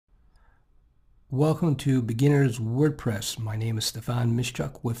Welcome to Beginner's WordPress. My name is Stefan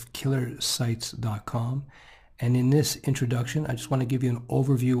Mischuk with killersites.com, and in this introduction I just want to give you an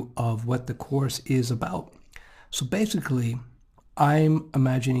overview of what the course is about. So basically, I'm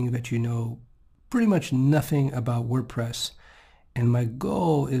imagining that you know pretty much nothing about WordPress, and my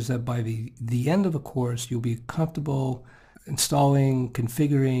goal is that by the end of the course you'll be comfortable installing,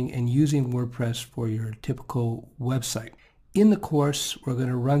 configuring, and using WordPress for your typical website. In the course, we're going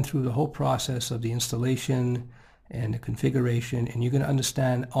to run through the whole process of the installation and the configuration, and you're going to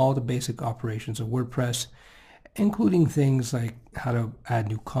understand all the basic operations of WordPress, including things like how to add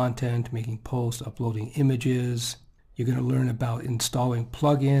new content, making posts, uploading images. You're going to learn about installing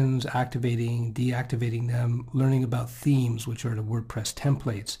plugins, activating, deactivating them, learning about themes, which are the WordPress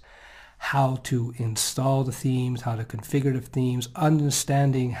templates, how to install the themes, how to configure the themes,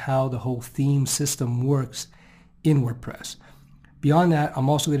 understanding how the whole theme system works in WordPress. Beyond that, I'm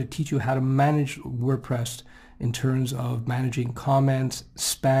also going to teach you how to manage WordPress in terms of managing comments,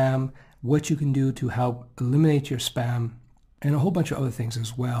 spam, what you can do to help eliminate your spam, and a whole bunch of other things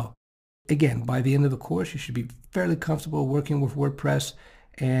as well. Again, by the end of the course, you should be fairly comfortable working with WordPress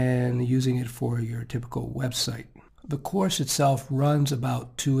and using it for your typical website. The course itself runs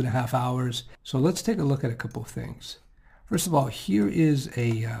about 2.5 hours. So let's take a look at a couple of things. First of all, here is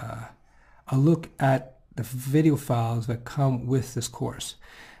a look at the video files that come with this course.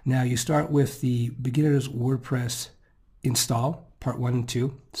 Now you start with the Beginner's WordPress install, part 1 and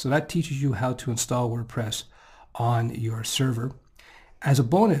 2. So that teaches you how to install WordPress on your server. As a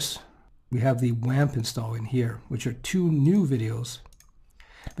bonus, we have the WAMP install in here, which are 2 new videos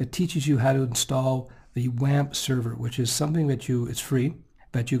that teaches you how to install the WAMP server, which is something that it's free,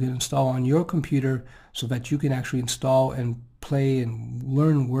 that you can install on your computer so that you can actually install and play and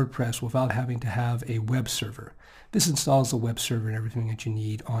learn WordPress without having to have a web server. This installs the web server and everything that you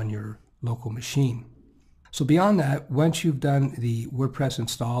need on your local machine. So beyond that, once you've done the WordPress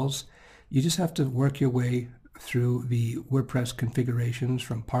installs, you just have to work your way through the WordPress configurations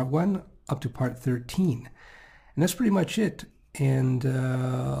from part 1 up to part 13. And that's pretty much it. And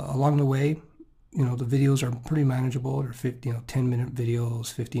along the way, the videos are pretty manageable. They're 10-minute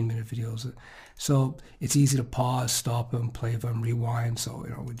videos, 15-minute videos. So it's easy to pause, stop them, play them, rewind. So,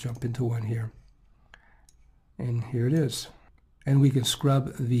 we jump into one here. And here it is. And we can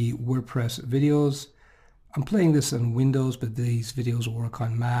scrub the WordPress videos. I'm playing this on Windows, but these videos will work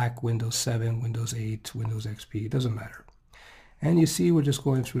on Mac, Windows 7, Windows 8, Windows XP. It doesn't matter. And you see we're just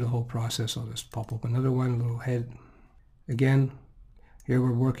going through the whole process. I'll just pop up another one, a little head. Again, here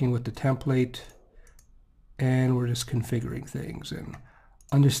we're working with the template. And we're just configuring things and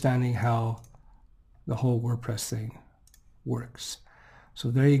understanding how the whole WordPress thing works.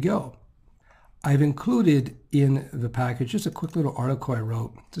 So there you go. I've included in the package just a quick little article I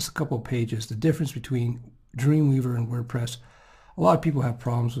wrote, just a couple of pages, the difference between Dreamweaver and WordPress. A lot of people have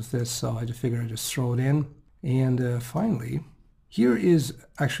problems with this, so I just figured I'd just throw it in. And finally, here is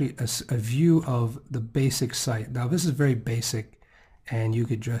actually a view of the basic site. Now this is very basic, and you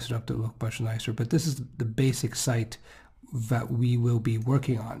could dress it up to look much nicer, but this is the basic site that we will be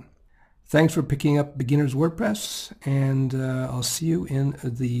working on. Thanks for picking up Beginner's WordPress, and I'll see you in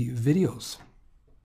the videos.